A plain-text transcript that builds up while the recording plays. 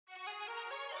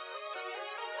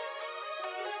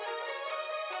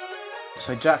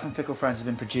So Jack from Fickle Friends has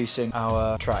been producing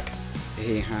our track.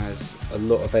 He has a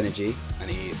lot of energy and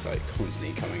he's like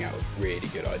constantly coming out with really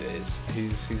good ideas.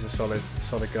 He's a solid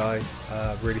guy,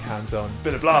 really hands-on.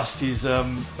 Been a blast. He's a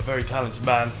very talented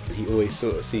man. He always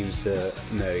sort of seems to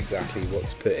know exactly what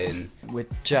to put in. With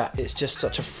Jack, it's just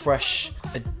such a fresh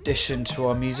addition to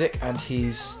our music, and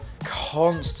he's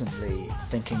constantly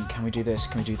thinking, can we do this,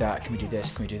 can we do that, can we do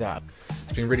this, can we do that?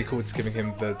 It's been really cool just giving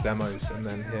him the demos and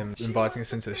then him inviting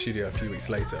us into the studio a few weeks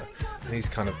later, and he's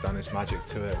kind of done his magic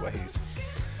to it where he's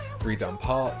redone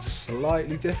parts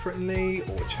slightly differently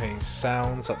or changed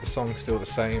sounds. Like the song's still the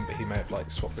same, but he may have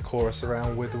like swapped the chorus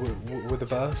around with the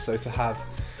verse. So to have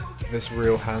this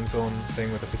real hands-on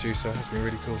thing with a producer has been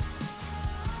really cool.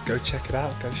 Go check it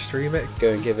out, go stream it.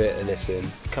 Go and give it a listen.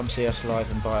 Come see us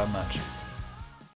live and buy our merch.